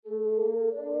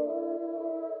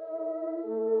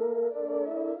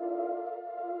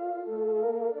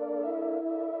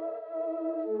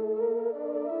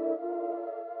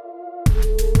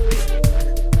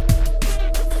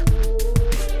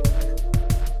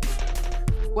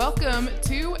Welcome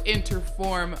to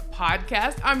Interform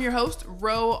Podcast. I'm your host,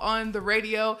 Ro on the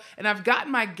radio, and I've got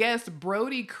my guest,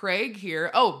 Brody Craig here.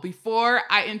 Oh, before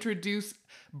I introduce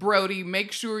Brody,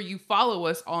 make sure you follow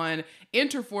us on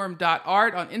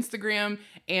interform.art on Instagram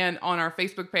and on our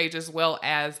Facebook page, as well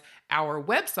as our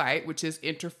website, which is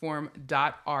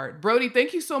interform.art. Brody,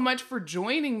 thank you so much for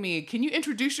joining me. Can you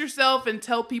introduce yourself and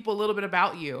tell people a little bit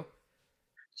about you?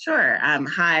 Sure.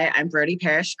 Hi, I'm Brody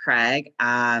Parrish Craig.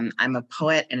 I'm a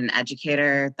poet and an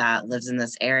educator that lives in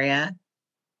this area.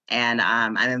 And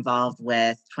I'm involved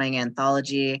with Twang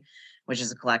Anthology, which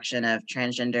is a collection of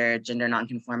transgender, gender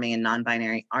nonconforming, and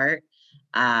non-binary art.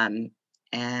 And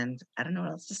I don't know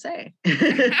what else to say.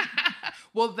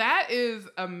 Well, that is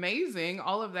amazing.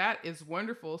 All of that is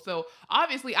wonderful. So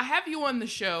obviously, I have you on the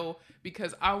show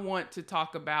because I want to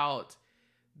talk about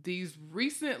these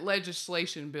recent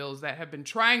legislation bills that have been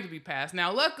trying to be passed.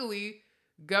 Now, luckily,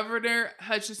 Governor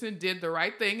Hutchinson did the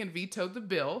right thing and vetoed the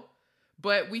bill,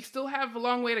 but we still have a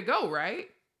long way to go,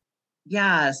 right?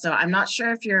 Yeah, so I'm not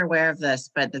sure if you're aware of this,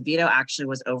 but the veto actually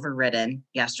was overridden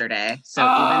yesterday. So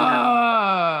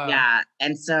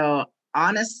and so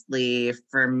honestly,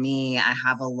 for me, I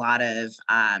have a lot of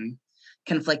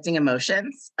conflicting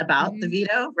emotions about the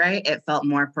veto, right? It felt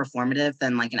more performative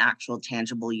than like an actual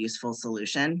tangible, useful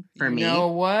solution for me. You know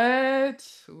what?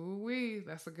 Ooh-wee,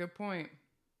 that's a good point.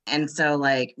 And so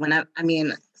like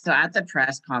so at the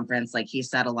press conference, like he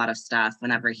said a lot of stuff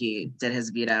whenever he did his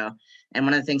veto. And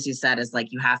one of the things he said is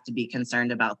like, you have to be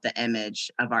concerned about the image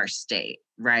of our state,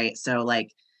 right? So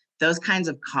like those kinds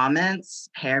of comments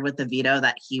paired with the veto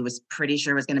that he was pretty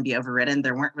sure was going to be overridden,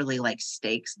 there weren't really like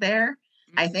stakes there.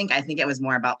 I think it was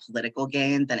more about political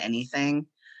gain than anything.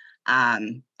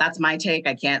 That's my take.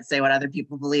 I can't say what other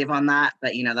people believe on that,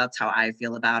 but that's how I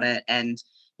feel about it. And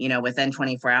within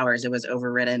 24 hours, it was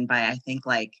overridden by, I think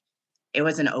like it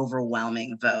was an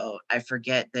overwhelming vote. I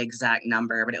forget the exact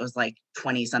number, but it was like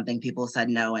 20 something people said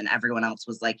no, and everyone else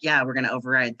was like, yeah, we're going to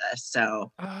override this. So,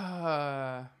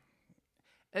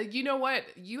 you know what?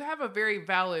 You have a very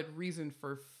valid reason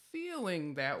for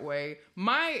feeling that way.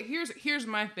 Here's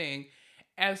my thing.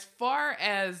 As far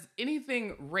as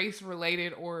anything race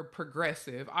related or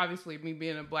progressive, obviously me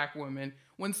being a Black woman,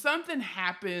 when something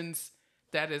happens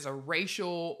that is a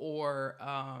racial or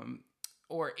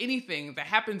anything that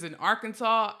happens in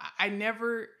Arkansas, I'm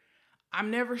never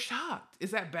shocked.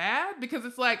 Is that bad? Because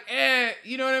it's like,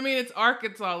 you know what I mean? It's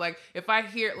Arkansas. Like if I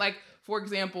hear, like, for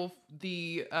example,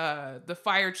 the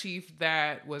fire chief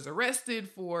that was arrested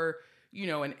for,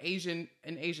 an Asian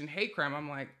hate crime, I'm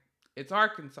like, it's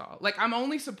Arkansas. Like, I'm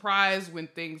only surprised when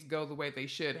things go the way they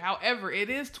should. However, it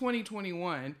is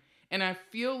 2021, and I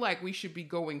feel like we should be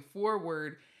going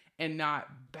forward and not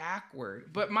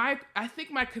backward. But I think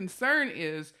my concern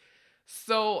is,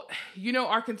 so,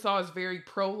 Arkansas is very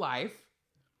pro-life,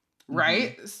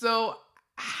 right? Mm-hmm. So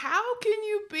how can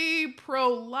you be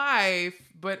pro-life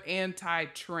but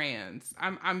anti-trans?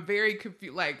 I'm very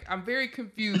confused. Like, I'm very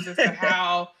confused as to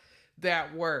how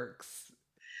that works.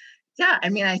 Yeah,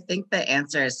 I think the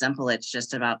answer is simple. It's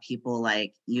just about people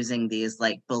like using these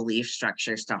like belief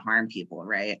structures to harm people,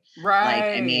 right?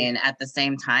 Right. Like, at the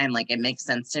same time, like it makes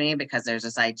sense to me because there's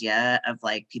this idea of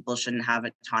like people shouldn't have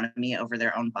autonomy over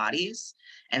their own bodies.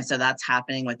 And so that's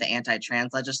happening with the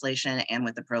anti-trans legislation and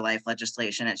with the pro-life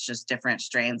legislation. It's just different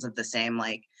strains of the same,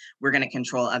 like we're going to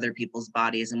control other people's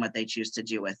bodies and what they choose to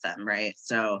do with them, right?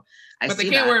 So but they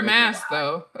can't wear a mask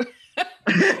though.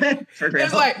 For real.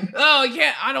 It's like, oh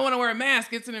yeah, I don't want to wear a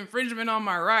mask. It's an infringement on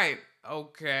my right.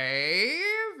 Okay,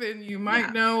 then you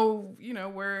might know,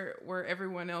 where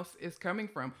everyone else is coming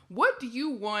from. What do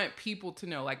you want people to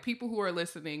know? Like people who are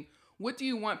listening, what do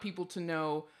you want people to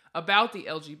know about the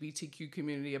LGBTQ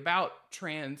community, about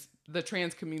the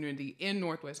trans community in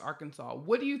Northwest Arkansas?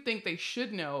 What do you think they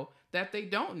should know that they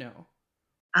don't know?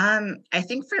 I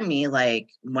think for me, like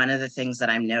one of the things that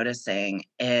I'm noticing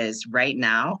is right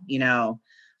now,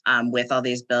 with all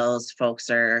these bills, folks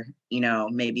are,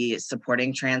 maybe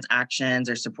supporting trans actions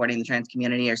or supporting the trans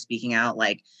community or speaking out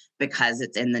like because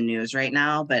it's in the news right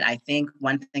now. But I think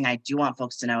one thing I do want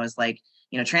folks to know is like,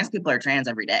 trans people are trans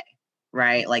every day,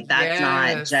 right? Like that's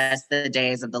not just the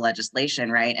days of the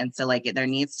legislation, right? And so like there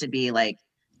needs to be like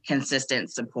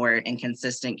consistent support and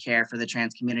consistent care for the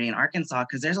trans community in Arkansas,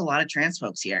 because there's a lot of trans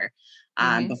folks here.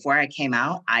 Before I came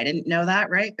out, I didn't know that,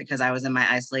 right? Because I was in my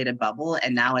isolated bubble.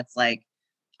 And now it's like,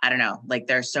 I don't know, like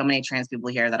there's so many trans people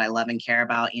here that I love and care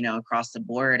about, across the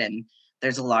board. And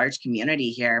there's a large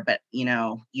community here, but, you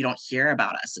don't hear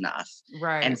about us enough.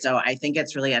 Right. And so I think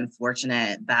it's really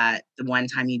unfortunate that the one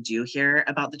time you do hear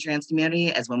about the trans community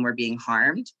is when we're being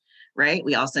harmed. right?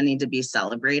 We also need to be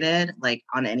celebrated, like,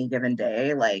 on any given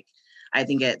day. Like, I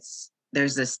think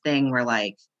there's this thing where,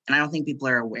 like, and I don't think people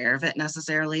are aware of it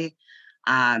necessarily.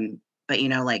 But,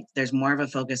 like, there's more of a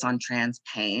focus on trans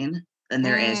pain than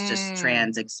there is just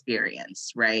trans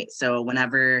experience, right? So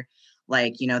whenever,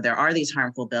 like, there are these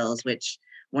harmful bills, which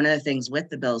one of the things with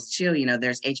the bills too,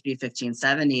 there's HB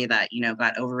 1570 that,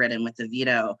 got overridden with the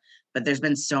veto, but there's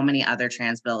been so many other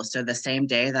trans bills. So the same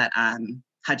day that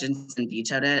Hutchinson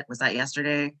vetoed it, was that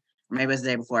yesterday? Or maybe it was the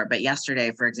day before, but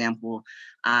yesterday, for example,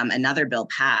 another bill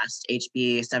passed,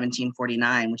 HB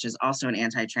 1749, which is also an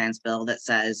anti-trans bill that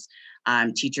says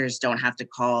teachers don't have to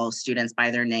call students by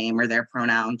their name or their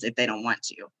pronouns if they don't want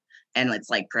to. And it's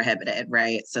like prohibited,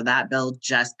 right? So that bill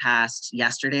just passed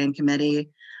yesterday in committee.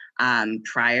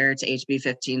 Prior to HB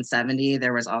 1570,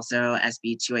 there was also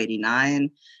SB 289,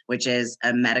 which is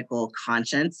a medical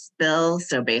conscience bill.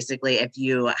 So basically, if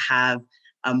you have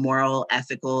a moral,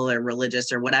 ethical, or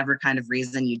religious, or whatever kind of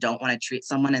reason you don't want to treat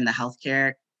someone in the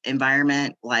healthcare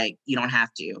environment, like, you don't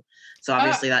have to. So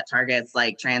obviously that targets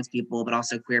like trans people, but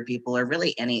also queer people, or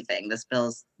really anything. This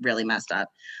bill's really messed up.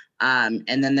 And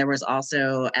then there was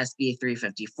also SB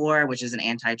 354, which is an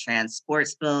anti-trans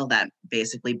sports bill that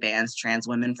basically bans trans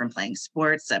women from playing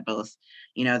sports at both,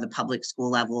 the public school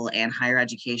level and higher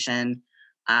education.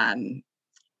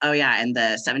 Oh yeah, and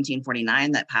the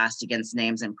 1749 that passed against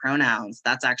names and pronouns,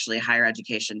 that's actually higher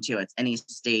education too. It's any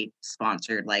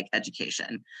state-sponsored like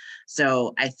education.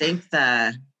 So I think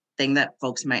the thing that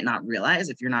folks might not realize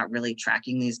if you're not really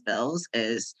tracking these bills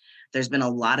is there's been a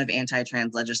lot of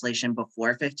anti-trans legislation before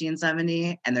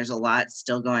 1570, and there's a lot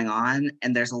still going on,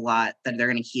 and there's a lot that they're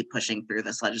going to keep pushing through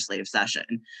this legislative session.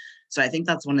 So I think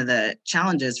that's one of the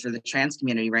challenges for the trans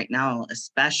community right now,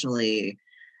 especially,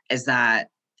 is that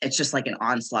it's just like an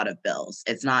onslaught of bills.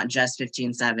 It's not just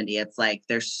 1570. It's like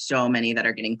there's so many that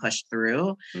are getting pushed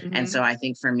through. Mm-hmm. And so I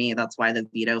think for me, that's why the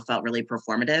veto felt really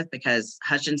performative, because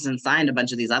Hutchinson signed a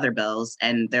bunch of these other bills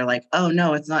and they're like, oh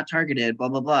no, it's not targeted, blah,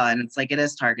 blah, blah. And it's like, it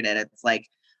is targeted. It's like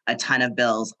a ton of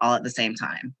bills all at the same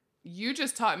time. You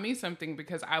just taught me something,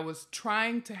 because I was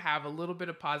trying to have a little bit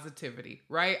of positivity,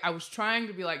 right? I was trying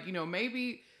to be like,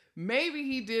 maybe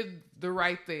he did the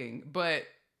right thing, but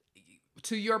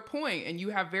to your point, and you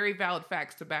have very valid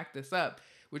facts to back this up,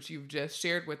 which you've just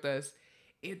shared with us,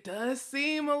 it does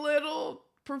seem a little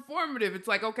performative. It's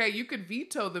like, okay, you could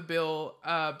veto the bill,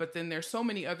 but then there's so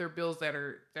many other bills that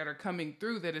are coming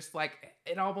through that it's like,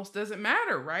 it almost doesn't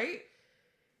matter, right?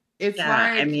 It's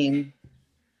I mean,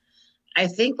 I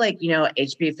think like, HB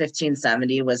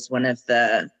 1570 was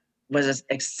an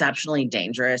exceptionally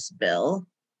dangerous bill.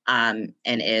 And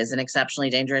is an exceptionally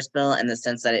dangerous bill in the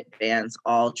sense that it bans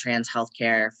all trans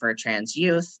healthcare for trans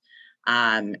youth.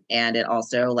 And it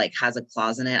also like has a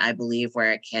clause in it, I believe,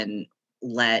 where it can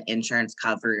let insurance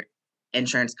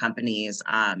companies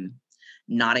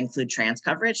not include trans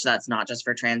coverage. So that's not just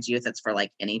for trans youth, it's for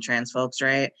like any trans folks,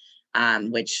 right?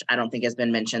 Which I don't think has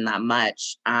been mentioned that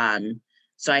much.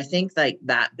 So I think like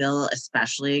that bill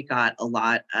especially got a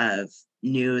lot of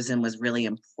news and was really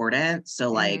important.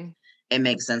 So like, it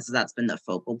makes sense that that's been the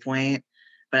focal point.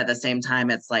 But at the same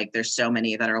time, it's like there's so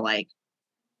many that are like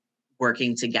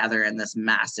working together in this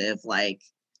massive, like,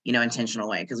 intentional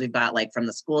way. Because we've got like from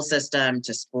the school system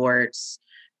to sports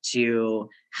to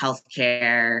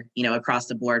healthcare, across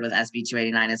the board with SB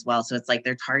 289 as well. So it's like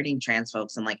they're targeting trans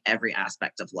folks in like every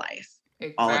aspect of life,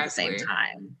 all at the same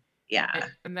time. Yeah.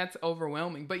 And that's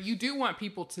overwhelming. But you do want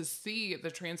people to see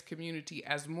the trans community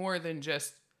as more than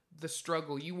just the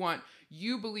struggle.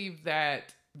 You believe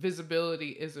that visibility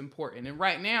is important. And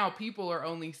right now people are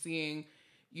only seeing,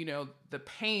 the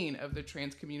pain of the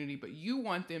trans community, but you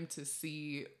want them to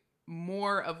see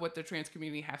more of what the trans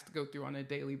community has to go through on a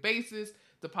daily basis,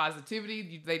 the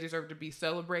positivity. They deserve to be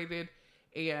celebrated.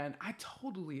 And I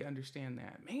totally understand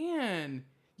that. Man,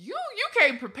 you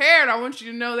came prepared. I want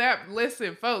you to know that.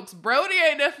 Listen, folks, Brody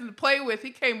ain't nothing to play with.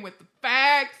 He came with the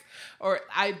facts.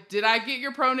 Did I get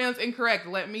your pronouns incorrect?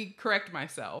 Let me correct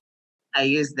myself. I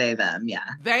use they, them, yeah.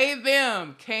 They,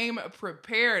 them came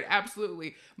prepared,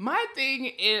 absolutely. My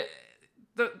thing is,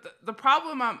 the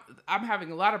problem, I'm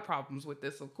having a lot of problems with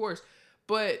this, of course,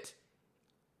 but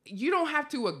you don't have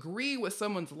to agree with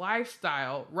someone's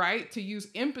lifestyle, right? To use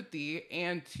empathy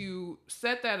and to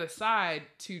set that aside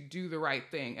to do the right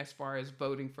thing as far as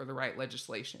voting for the right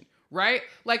legislation, right?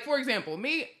 Like, for example,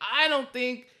 me, I don't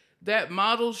think that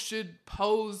models should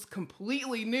pose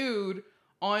completely nude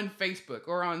on Facebook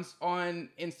or on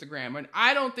Instagram. And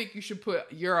I don't think you should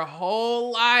put your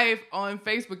whole life on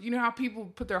Facebook. You know how people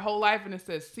put their whole life and it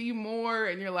says see more,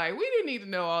 and you're like, we didn't need to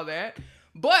know all that.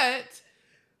 But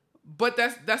But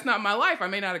that's not my life. I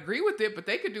may not agree with it, but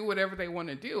they could do whatever they want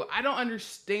to do. I don't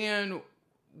understand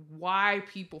why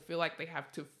people feel like they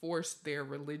have to force their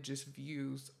religious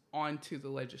views onto the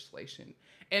legislation.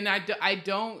 And I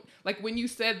don't, like when you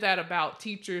said that about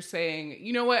teachers saying,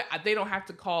 you know what, they don't have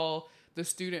to call the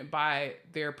student by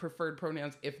their preferred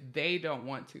pronouns if they don't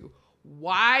want to.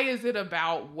 Why is it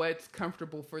about what's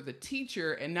comfortable for the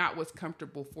teacher and not what's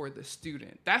comfortable for the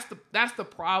student? That's the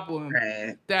problem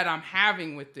that I'm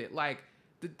having with it. Like,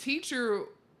 the teacher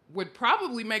would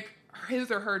probably make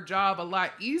his or her job a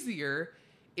lot easier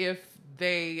if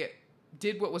they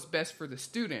did what was best for the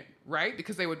student, right?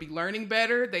 Because they would be learning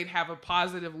better, they'd have a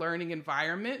positive learning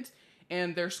environment,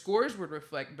 and their scores would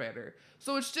reflect better.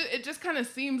 So it just kind of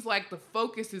seems like the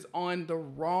focus is on the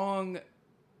wrong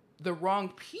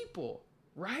people,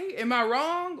 right? Am I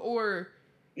wrong? Or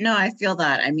no, I feel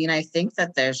that. I mean, I think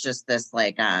that there's just this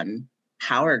like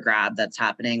power grab that's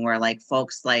happening where like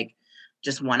folks like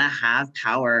just want to have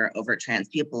power over trans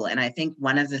people. And I think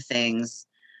one of the things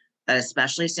that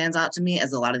especially stands out to me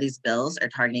is a lot of these bills are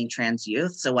targeting trans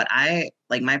youth. So what I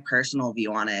like, my personal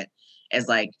view on it is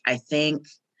like, I think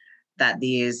that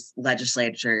these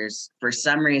legislatures for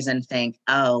some reason think,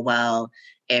 oh, well,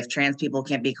 if trans people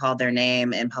can't be called their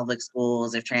name in public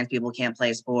schools, if trans people can't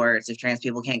play sports, if trans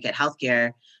people can't get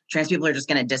healthcare, trans people are just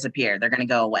going to disappear. They're going to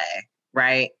go away,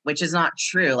 right? Which is not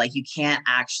true. Like, you can't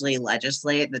actually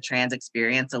legislate the trans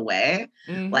experience away.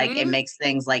 Mm-hmm. Like, it makes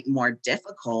things like more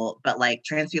difficult, but like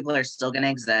trans people are still going to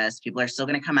exist. People are still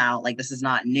going to come out. Like, this is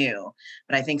not new.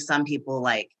 But I think some people,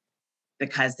 like,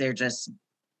 because they're just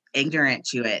ignorant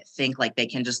to it, think like they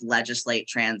can just legislate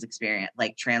trans experience,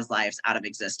 like trans lives out of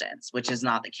existence, which is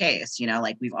not the case. You know,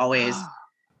 like we've always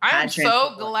I'm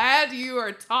so glad you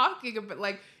are talking about,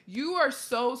 like, you are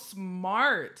so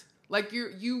smart. Like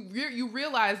you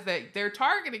realize that they're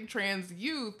targeting trans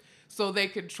youth so they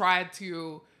could try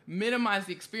to minimize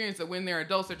the experience that when they're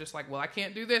adults, they're just like, well, I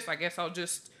can't do this. I guess I'll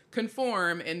just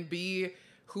conform and be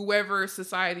whoever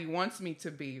society wants me to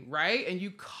be, right? And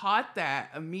you caught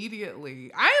that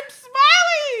immediately. I am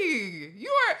smiling.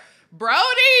 You are, Brody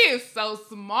is so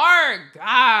smart.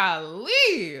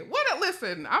 Golly.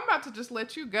 Listen, I'm about to just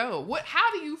let you go. How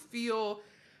do you feel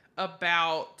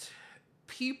about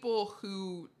people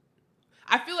who,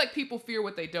 I feel like people fear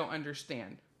what they don't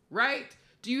understand, right?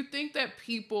 Do you think that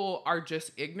people are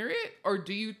just ignorant, or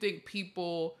do you think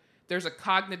there's a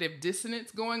cognitive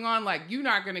dissonance going on? Like, you're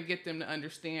not going to get them to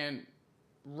understand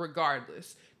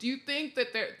regardless. Do you think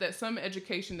that some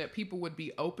education, that people would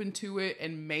be open to it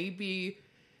and maybe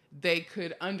they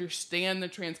could understand the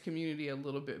trans community a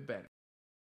little bit better?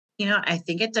 You know, I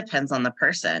think it depends on the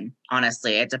person.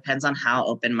 Honestly, it depends on how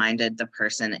open-minded the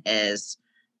person is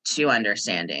to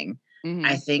understanding. Mm-hmm.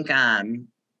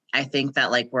 I think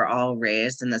that like we're all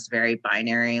raised in this very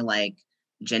binary, like,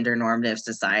 gender normative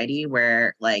society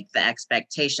where like the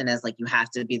expectation is like you have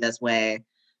to be this way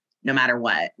no matter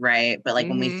what, right? But like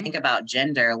when we think about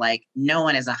gender, like no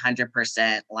one is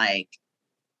 100% like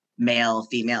male,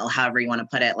 female, however you want to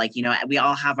put it. Like, you know, we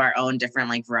all have our own different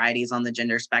like varieties on the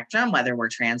gender spectrum, whether we're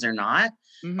trans or not.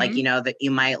 Like, you know, that you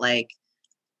might like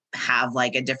have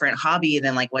like a different hobby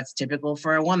than like what's typical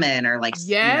for a woman, or like,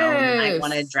 you know, you might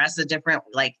want to dress a different,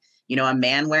 like, you know, a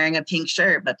man wearing a pink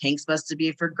shirt, but pink's supposed to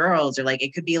be for girls, or like,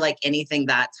 it could be like anything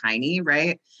that tiny,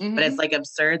 right? But it's like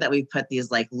absurd that we put these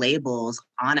like labels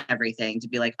on everything to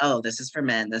be like, oh, this is for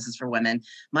men, this is for women,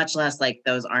 much less like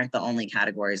those aren't the only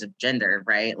categories of gender,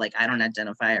 right? Like, I don't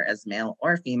identify as male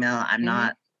or female. I'm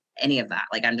not any of that.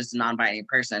 Like, I'm just a non-binary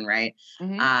person, right?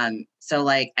 So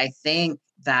like, I think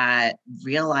that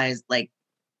realize like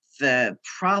the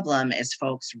problem is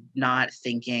folks not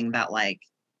thinking that like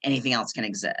anything else can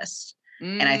exist.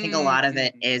 And I think a lot of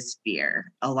it is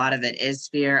fear. A lot of it is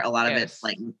fear. A lot of it's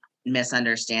like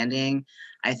misunderstanding.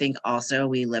 I think also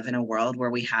we live in a world where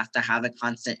we have to have a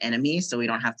constant enemy so we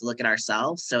don't have to look at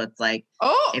ourselves. So it's like,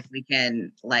 if we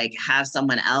can like have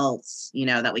someone else, you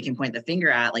know, that we can point the finger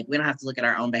at, like we don't have to look at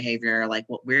our own behavior, like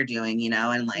what we're doing, you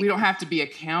know, and like we don't have to be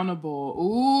accountable.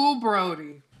 Ooh,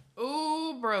 Brody.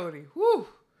 Whew.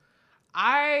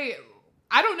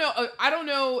 I don't know. I don't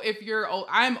know if you're old.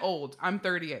 I'm old. I'm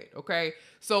 38. Okay.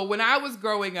 So when I was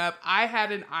growing up, I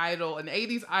had an idol, an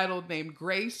 80s idol named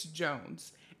Grace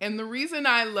Jones. And the reason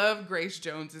I love Grace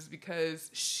Jones is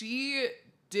because she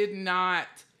did not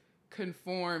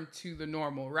conform to the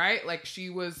normal, right? Like, she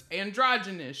was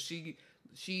androgynous.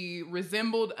 She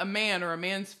resembled a man or a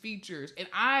man's features. And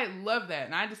I love that.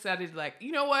 And I decided, like,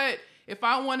 you know what? If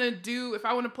I want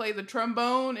to play the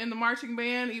trombone in the marching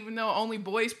band, even though only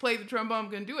boys play the trombone,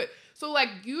 I'm going to do it. So like,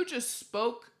 you just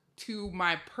spoke to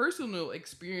my personal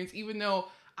experience, even though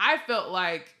I felt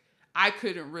like I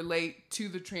couldn't relate to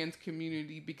the trans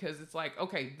community because it's like,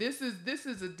 okay, this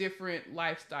is a different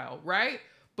lifestyle, right?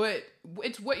 But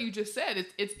it's what you just said.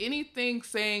 It's anything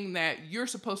saying that you're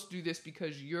supposed to do this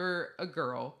because you're a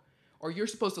girl, or you're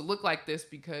supposed to look like this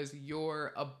because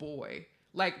you're a boy.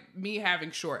 Like me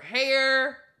having short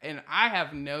hair, and I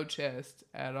have no chest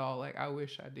at all. Like I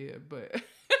wish I did, but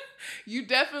you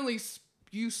definitely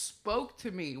you spoke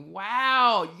to me.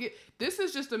 Wow, this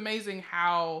is just amazing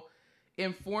how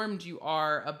informed you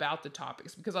are about the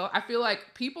topics, because I feel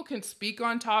like people can speak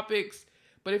on topics,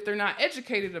 but if they're not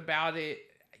educated about it,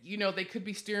 you know, they could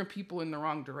be steering people in the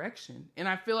wrong direction. And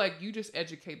I feel like you just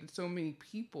educated so many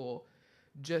people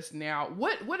just now.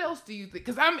 What else do you think?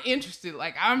 Because I'm interested.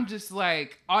 Like, I'm just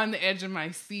like on the edge of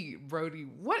my seat, Brody.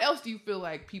 What else do you feel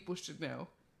like people should know?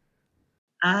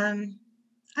 I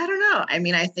don't know. I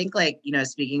mean, I think like, you know,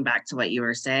 speaking back to what you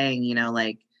were saying, you know,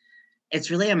 like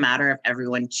it's really a matter of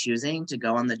everyone choosing to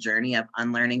go on the journey of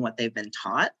unlearning what they've been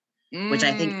taught, which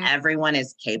I think everyone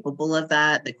is capable of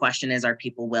that. The question is, are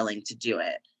people willing to do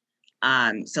it?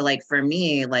 So like for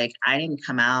me, like I didn't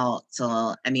come out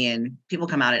till, I mean, people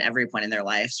come out at every point in their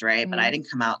lives, right? But I didn't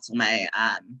come out till my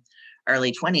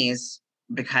early 20s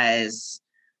because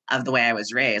of the way I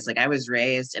was raised. Like I was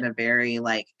raised in a very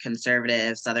like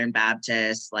conservative Southern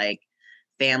Baptist like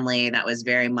family that was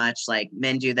very much like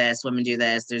men do this, women do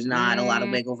this. There's not a lot of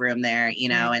wiggle room there, you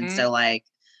know? And so like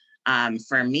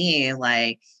for me,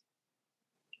 like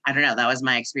I don't know, that was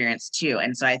my experience too.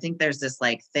 And so I think there's this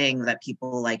like thing that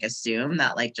people like assume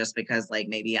that like just because like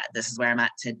maybe this is where I'm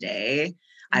at today,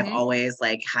 I've always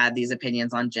like had these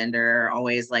opinions on gender,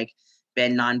 always like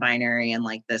been non-binary and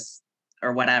like this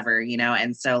or whatever, you know?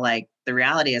 And so like the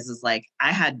reality is like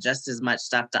I had just as much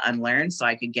stuff to unlearn so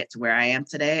I could get to where I am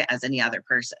today as any other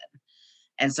person.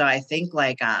 And so I think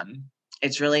like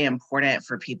it's really important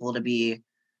for people to be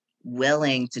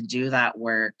willing to do that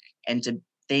work and to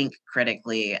think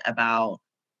critically about,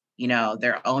 you know,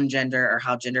 their own gender or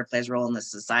how gender plays a role in the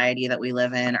society that we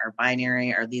live in, or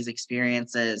binary, or these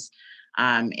experiences,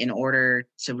 in order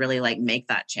to really like make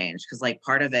that change. Because like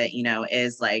part of it, you know,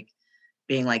 is like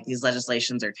being like these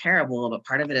legislations are terrible, but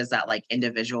part of it is that like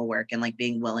individual work and like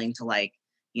being willing to like,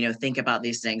 you know, think about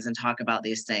these things and talk about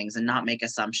these things and not make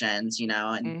assumptions, you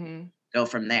know, and go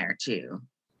from there too.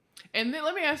 And then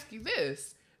let me ask you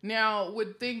this. Now,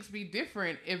 would things be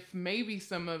different if maybe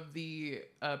some of the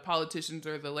politicians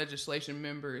or the legislation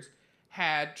members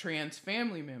had trans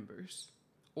family members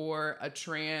or a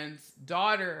trans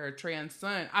daughter or a trans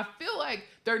son? I feel like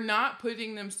they're not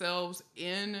putting themselves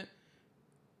in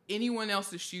anyone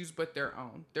else's shoes but their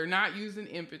own. They're not using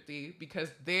empathy because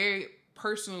they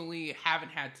personally haven't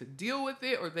had to deal with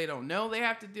it, or they don't know they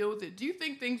have to deal with it. Do you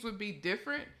think things would be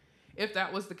different if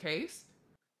that was the case?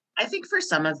 I think for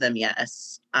some of them,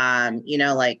 yes. You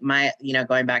know, like my, you know,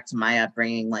 going back to my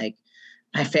upbringing, like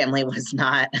my family was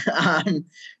not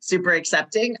super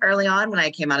accepting early on when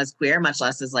I came out as queer, much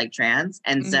less as like trans.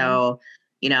 And so,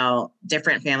 you know,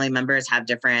 different family members have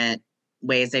different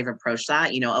ways they've approached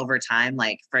that, you know, over time.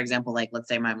 Like, for example, like, let's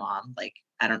say my mom, like,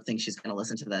 I don't think she's going to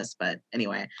listen to this, but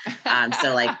anyway.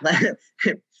 So like,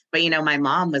 but, you know, my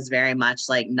mom was very much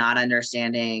like not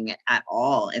understanding at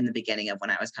all in the beginning of when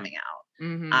I was coming out.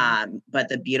 But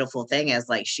the beautiful thing is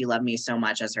like, she loved me so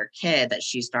much as her kid that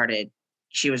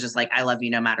she was just like, I love you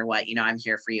no matter what, you know, I'm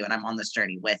here for you and I'm on this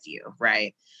journey with you.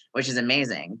 Right. Which is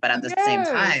amazing. But at the same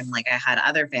time, like I had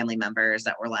other family members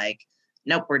that were like,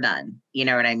 nope, we're done. You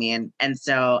know what I mean? And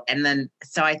so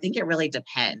I think it really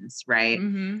depends. Right.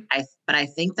 But I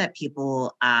think that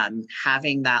people,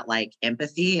 having that like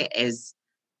empathy is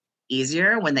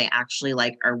easier when they actually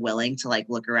like are willing to like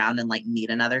look around and like meet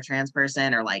another trans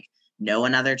person or like know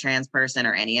another trans person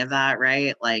or any of that,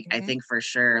 right? Like I think for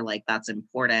sure like that's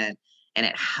important and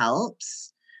it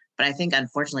helps. But I think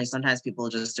unfortunately sometimes people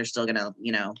just are still gonna,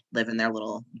 you know, live in their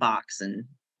little box and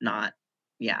not,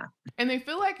 yeah. And they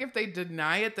feel like if they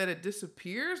deny it that it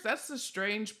disappears. That's the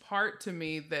strange part to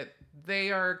me, that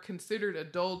they are considered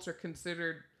adults or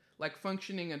considered like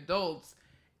functioning adults.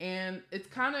 And it's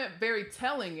kind of very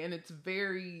telling, and it's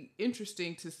very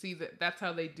interesting to see that that's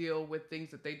how they deal with things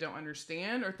that they don't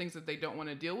understand or things that they don't want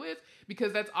to deal with,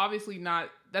 because that's obviously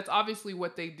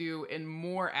what they do in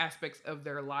more aspects of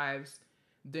their lives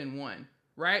than one,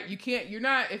 right?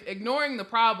 Ignoring the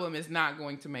problem is not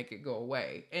going to make it go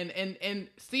away. And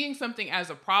seeing something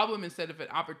as a problem instead of an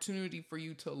opportunity for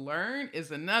you to learn is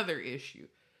another issue.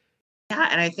 Yeah,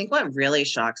 and I think what really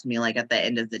shocks me, like at the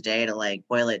end of the day, to like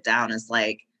boil it down, is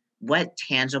like, what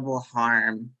tangible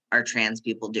harm are trans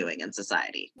people doing in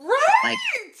society? Right. Like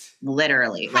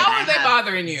literally. How are they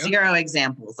bothering you? Zero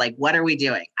examples. Like, what are we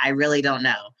doing? I really don't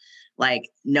know. Like,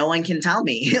 no one can tell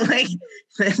me. Like,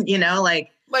 you know, like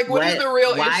what is the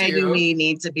real why issue? do we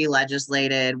need to be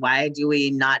legislated? Why do we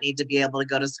not need to be able to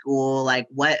go to school? Like,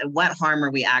 what harm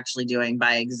are we actually doing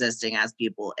by existing as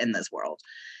people in this world?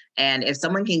 And if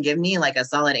someone can give me like a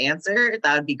solid answer,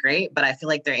 that would be great. But I feel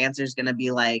like their answer is going to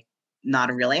be like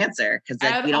not a real answer, because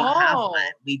like we don't have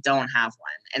one. We don't have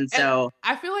one. And so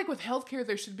I feel like with healthcare,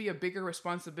 there should be a bigger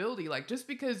responsibility. Like, just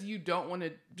because you don't want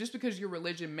to, just because your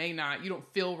religion may not, you don't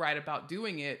feel right about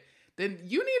doing it, then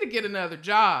you need to get another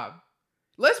job.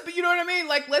 You know what I mean?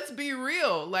 Like, let's be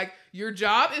real. Like, your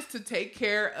job is to take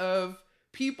care of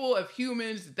people, of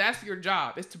humans. That's your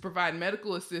job, is to provide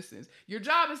medical assistance. Your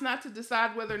job is not to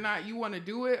decide whether or not you want to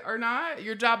do it or not.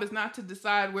 Your job is not to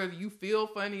decide whether you feel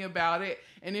funny about it.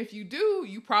 And if you do,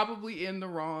 you probably in the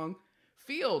wrong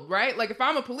field, right? Like, if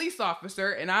I'm a police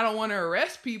officer and I don't want to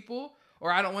arrest people,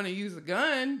 or I don't want to use a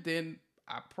gun, then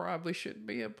I probably shouldn't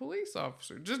be a police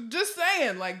officer. Just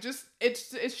saying, like,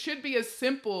 it should be as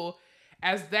simple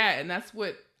as that. And that's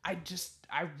what I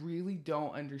really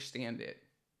don't understand it.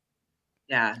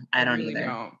 Yeah, I don't really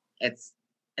either.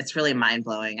 It's really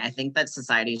mind-blowing. I think that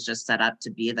society is just set up to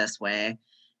be this way.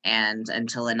 And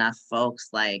until enough folks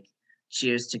like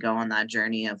choose to go on that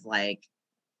journey of like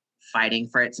fighting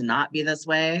for it to not be this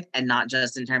way, and not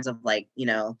just in terms of like, you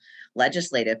know,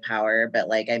 legislative power, but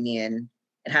like, I mean,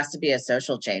 it has to be a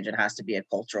social change. It has to be a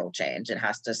cultural change. It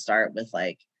has to start with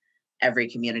like every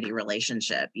community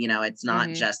relationship. You know, it's not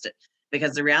just,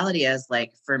 because the reality is,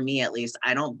 like, for me at least,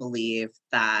 I don't believe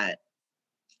that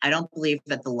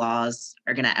the laws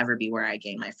are going to ever be where I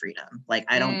gain my freedom. Like,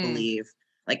 I don't believe,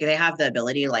 like, they have the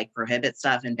ability to like prohibit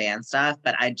stuff and ban stuff,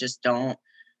 but I just don't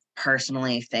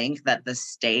personally think that the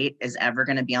state is ever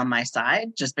going to be on my side,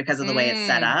 just because of the way it's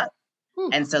set up.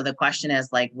 And so the question is,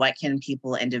 like, what can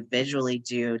people individually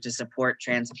do to support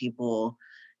trans people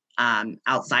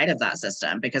outside of that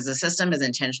system? Because the system is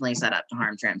intentionally set up to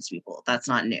harm trans people. That's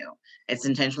not new. It's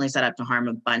intentionally set up to harm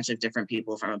a bunch of different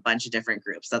people from a bunch of different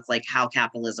groups. That's like how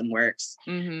capitalism works.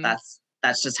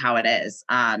 That's just how it is.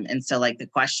 And so like the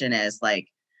question is, like,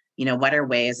 you know, what are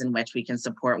ways in which we can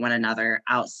support one another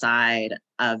outside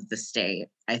of the state?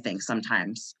 I think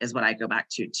sometimes is what I go back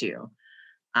to too.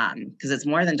 Because it's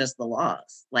more than just the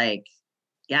laws. Like,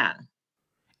 yeah.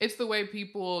 It's the way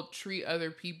people treat other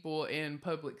people in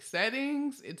public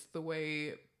settings. It's the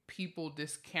way people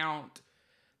discount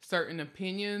certain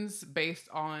opinions based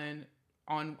on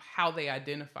how they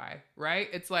identify, right?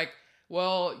 It's like,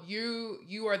 well,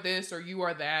 you are this or you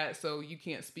are that, so you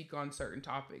can't speak on certain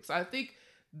topics. I think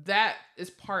that is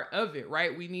part of it,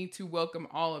 right? We need to welcome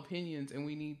all opinions, and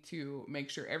we need to make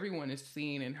sure everyone is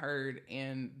seen and heard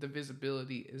and the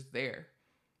visibility is there.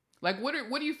 Like, what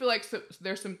do you feel like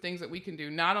there's some things that we can do,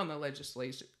 not on the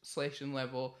legislation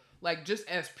level, like just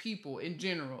as people in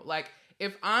general? Like,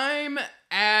 if I'm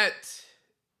at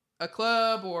a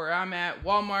club or I'm at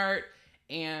Walmart,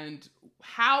 and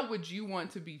how would you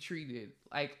want to be treated,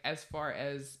 like, as far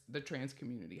as the trans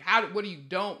community? What do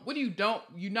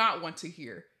you not want to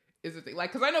hear? Is it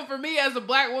like, because I know for me as a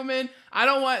Black woman, I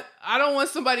don't want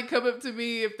somebody to come up to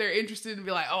me if they're interested and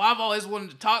be like, oh, I've always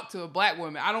wanted to talk to a Black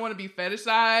woman. I don't want to be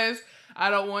fetishized. I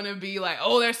don't want to be like,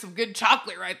 oh, there's some good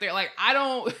chocolate right there. Like,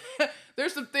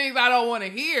 there's some things I don't want to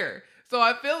hear. So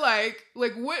I feel like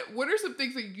what are some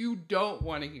things that you don't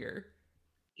want to hear?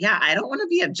 Yeah, I don't want to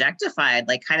be objectified,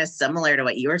 like kind of similar to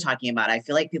what you were talking about. I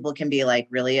feel like people can be like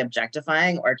really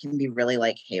objectifying, or can be really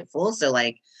like hateful. So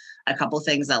like a couple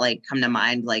things that like come to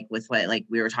mind, like with what like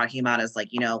we were talking about, is like,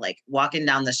 you know, like walking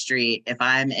down the street, if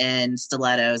I'm in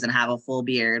stilettos and have a full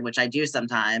beard, which I do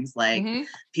sometimes, like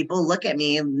people look at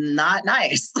me not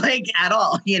nice, like at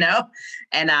all, you know?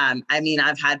 And I mean,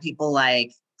 I've had people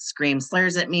like scream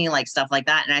slurs at me, like stuff like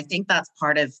that. And I think that's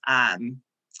part of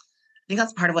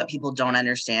what people don't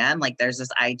understand. Like, there's this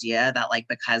idea that like,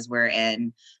 because we're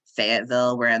in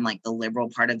Fayetteville, we're in like the liberal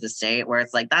part of the state, where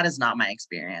it's like, that is not my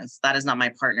experience. That is not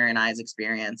my partner and I's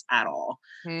experience at all.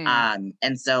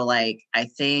 And so like, I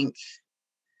think,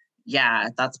 yeah,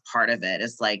 that's part of it,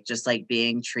 is like, just like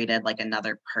being treated like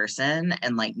another person,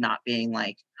 and like not being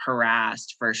like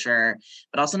harassed, for sure,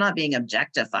 but also not being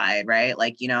objectified, right?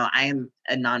 Like, you know, I am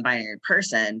a non-binary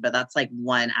person, but that's like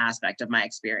one aspect of my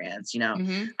experience. You know,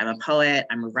 I'm a poet,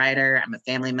 I'm a writer, I'm a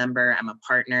family member, I'm a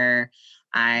partner,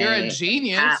 you're a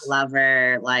genius, cat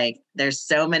lover. Like, there's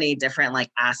so many different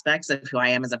like aspects of who I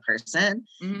am as a person.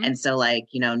 And so like,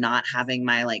 you know, not having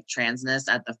my like transness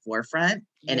at the forefront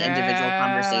in individual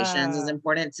conversations is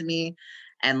important to me.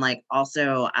 And like,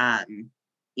 also,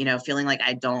 you know, feeling like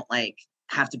I don't like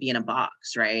have to be in a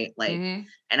box, right? Like, Mm-hmm.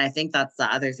 and I think that's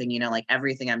the other thing, you know, like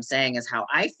everything I'm saying is how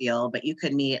I feel, but you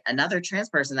could meet another trans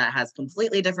person that has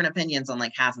completely different opinions on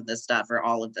like half of this stuff or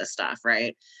all of this stuff,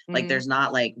 right? Like Mm-hmm. there's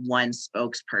not like one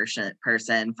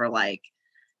person for like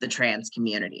the trans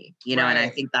community, you know, and I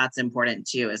Right. think that's important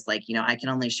too, is like, you know, I can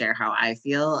only share how I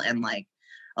feel, and like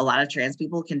a lot of trans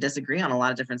people can disagree on a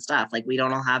lot of different stuff. Like we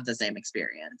don't all have the same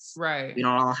experience. We Right. don't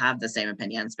all have the same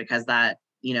opinions, because that,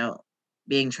 you know,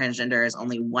 being transgender is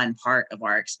only one part of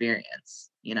our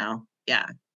experience, you know? Yeah.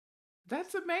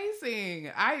 That's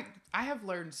amazing. I have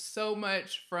learned so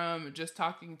much from just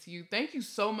talking to you. Thank you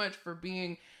so much for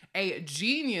being a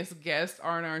genius guest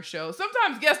on our show.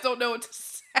 Sometimes guests don't know what to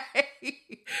say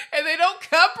and they don't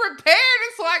come prepared,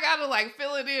 and so I gotta like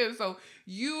fill it in. So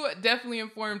you definitely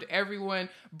informed everyone.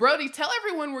 Brody, tell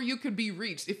everyone where you could be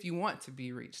reached if you want to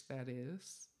be reached, that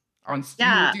is. On you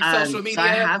Yeah. do social So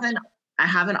I media.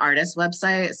 have an artist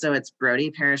website. So it's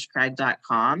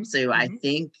brodyparrishcraig.com. So I Mhm.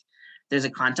 think there's a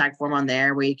contact form on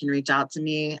there where you can reach out to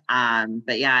me.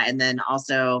 But yeah, and then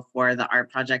also for the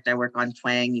art project I work on,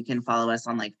 Twang, you can follow us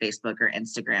on like Facebook or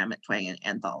Instagram at Twang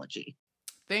Anthology.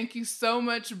 Thank you so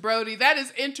much, Brody. That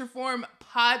is Interform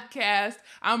Podcast.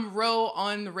 I'm Ro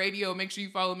on the radio. Make sure you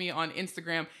follow me on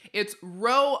Instagram. It's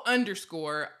Ro_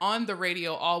 on the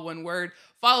radio, all one word.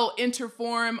 Follow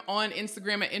Interform on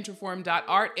Instagram at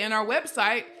interform.art and our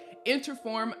website,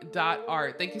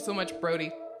 interform.art. Thank you so much,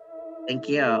 Brody. Thank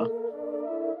you.